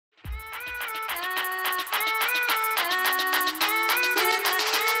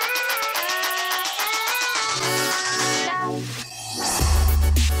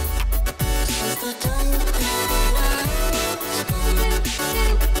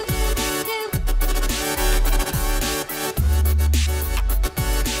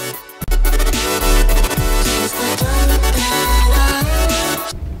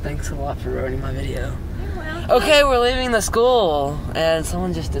Okay, we're leaving the school, and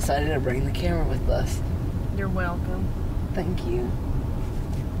someone just decided to bring the camera with us. You're welcome. Thank you.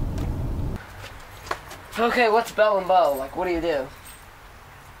 Okay, what's bell and bow? Like, what do you do?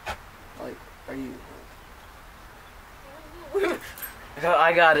 Like, are you...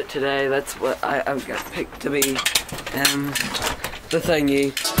 I got it today. That's what I've got picked to be. The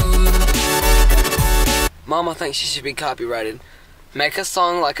thingy. Mama thinks she should be copyrighted. Make a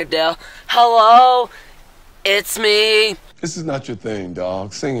song like Adele. Hello, it's me. This is not your thing,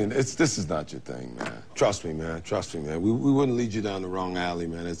 dog. Singing, this is not your thing, man. Trust me, man. Trust me, man. We wouldn't lead you down the wrong alley,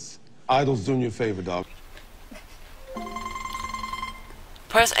 man. It's Idol's doing you a favor, dog.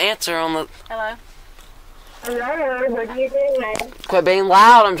 Press answer on the... Hello. Hello, what are you doing? Quit being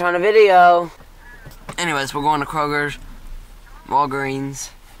loud, I'm trying to video. Anyways, we're going to Kroger's, Walgreens,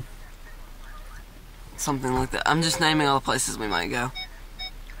 something like that. I'm just naming all the places we might go.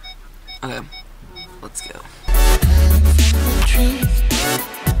 Okay, let's go.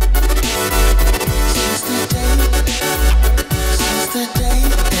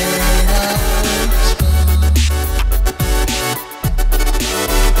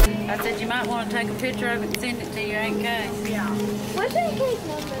 I said you might want to take a picture of it and send it to your Aunt Kay. Yeah. What's your case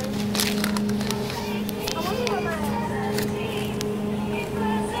number?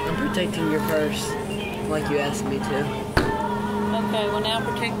 I'm protecting your purse, like you asked me to. Okay, well now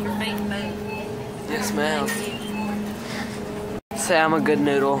protect your feet and move. Yes, ma'am. Say I'm a good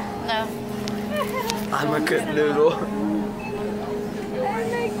noodle. No. I'm a good noodle.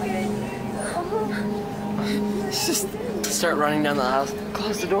 Just start running down the aisles.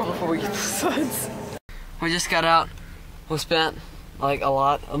 Close the door before we get to the sides. We just got out. We spent like a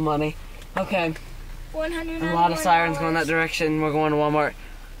lot of money. Okay. A lot of sirens going that direction. We're going to Walmart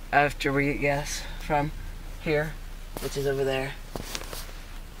after we get gas from here, which is over there.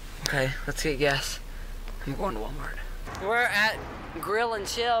 Okay, let's get gas. I'm going to Walmart. We're at Grill and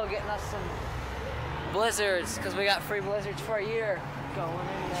Chill getting us some blizzards because we got free blizzards for a year. Going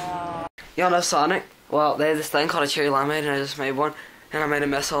in now. Y'all know Sonic? Well, they have this thing called a cherry limeade, and I just made one, and I made a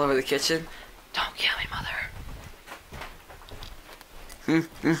mess all over the kitchen. Don't kill me, mother.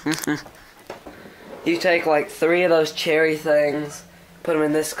 You take like 3 of those cherry things, put them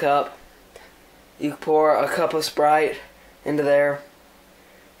in this cup. You pour a cup of Sprite into there,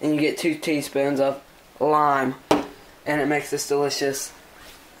 and you get 2 teaspoons of lime, and it makes this delicious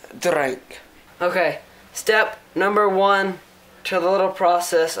drink. Okay, step number 1 to the little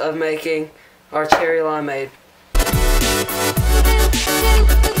process of making our cherry limeade.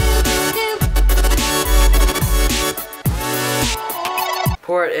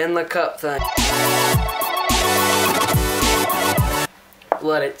 Pour it in the cup thing.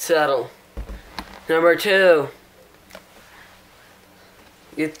 Let it settle. Number 2,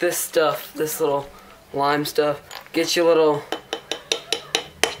 get this stuff, this little lime stuff. Get your little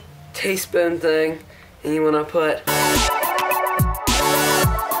teaspoon thing, and you want to put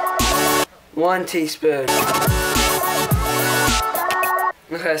 1 teaspoon.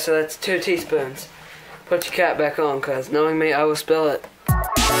 Okay, so that's 2 teaspoons. Put your cap back on, cause knowing me, I will spill it.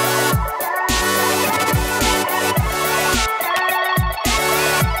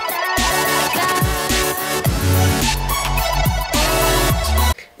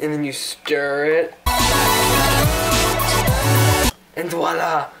 And then you stir it. And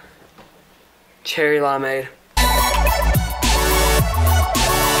voila! Cherry limeade.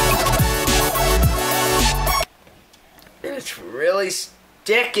 And it's really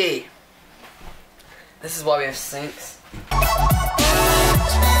sticky. This is why we have sinks.